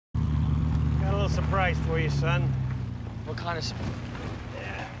surprise for you, son. What kind of surprise?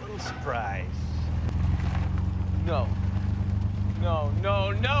 Yeah, a little surprise. No. No,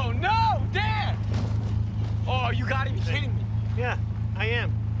 no, no, no! Dad! Oh, you gotta be kidding me. Yeah, I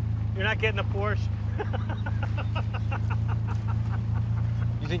am. You're not getting a Porsche?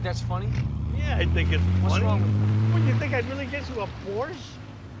 You think that's funny? Yeah, I think it's funny. What's wrong with you? What, you think I'd really get you a Porsche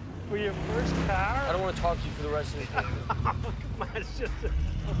for your first car? I don't want to talk to you for the rest of the day. Oh, come on, it's just a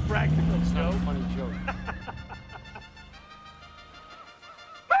practical It's not joke. a funny joke.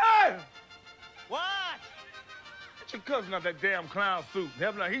 Man! What? Get your cousin out that damn clown suit and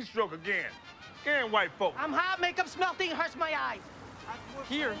having a heat stroke again. Again, white folk. I'm hot. Makeup smelting hurts my eyes.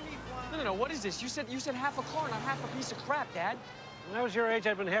 Here? No, what is this? You said half a car, not half a piece of crap, Dad. When I was your age,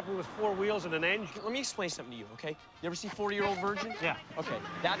 I'd been happy with 4 wheels and an engine. Let me explain something to you, okay? You ever see 40-year-old virgin? Yeah. Okay,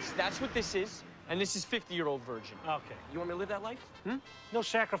 that's what this is, and this is 50-year-old virgin. Okay. You want me to live that life? Hmm? No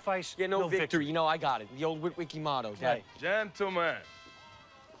sacrifice, Yeah, no victory. You know, I got it. The old Witwicky motto, Dad. Right. Gentlemen,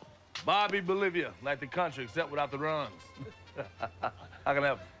 Bobby Bolivia, like the country, except without the runs. How can I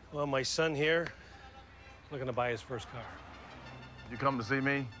help you? Well, my son here, looking to buy his first car. You come to see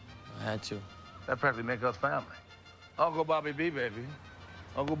me? I had to. That practically make us family. Uncle Bobby B, baby.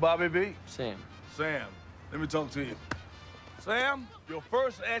 Uncle Bobby B. Sam. Sam, let me talk to you. Sam, your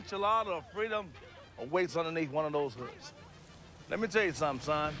first enchilada of freedom awaits underneath one of those hoods. Let me tell you something,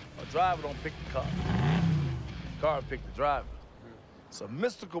 son. A driver don't pick the car. The car pick the driver. It's a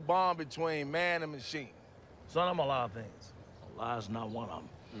mystical bond between man and machine. Son, I'm a lot of things. A lie's not one of them.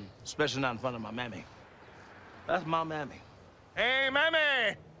 Especially not in front of my mammy. That's my mammy. Hey,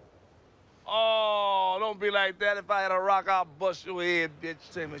 mammy! Oh, don't be like that. If I had a rock, I'll bust your head, bitch.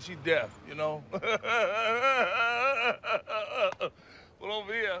 Say, man, she deaf, you know? Well,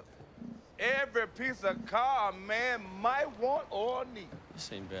 over here, every piece of car a man might want or need.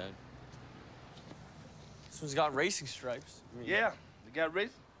 This ain't bad. This one's got racing stripes. I mean, Yeah, you got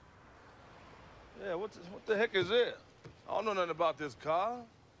racing? Yeah, what the heck is it? I don't know nothing about this car.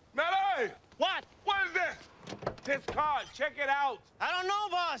 Matty! What? What is this? This car, check it out. I don't know,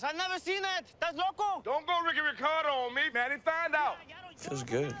 boss. I've never seen it. That's loco. Don't go Ricky Ricardo on me, Matty. Find out. Feels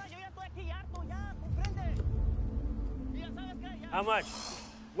good. How much?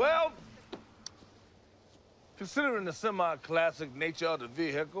 Well, considering the semi-classic nature of the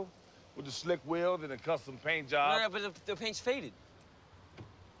vehicle, with the slick wheels and the custom paint job. No, but the paint's faded.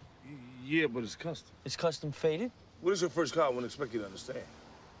 Yeah, but it's custom. It's custom faded? What is your first car? I wouldn't expect you to understand.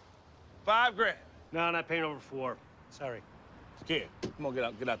 $5 grand. No, not paying over 4. Sorry. Here, come on, get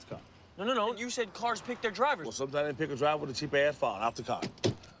out the car. No. You said cars pick their drivers. Well, sometimes they pick a driver with a cheap-ass phone out the car.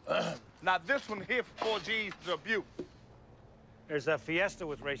 Now, this one here for 4 G's to Butte. There's a Fiesta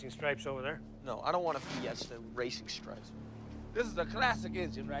with racing stripes over there. No, I don't want a Fiesta racing stripes. This is a classic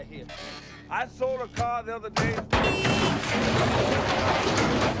engine right here. I sold a car the other day.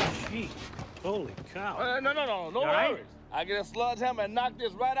 Gee, holy cow. No All worries. right? I get a sludge hammer and knock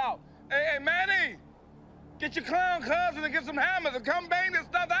this right out. Hey, Manny, get your clown cousin and get some hammers and come bang this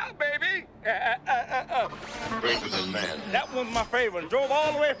stuff out, baby. Break with this man. That one's my favorite. Drove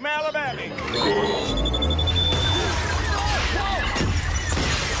all the way from Alabama.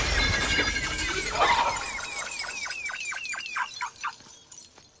 Go.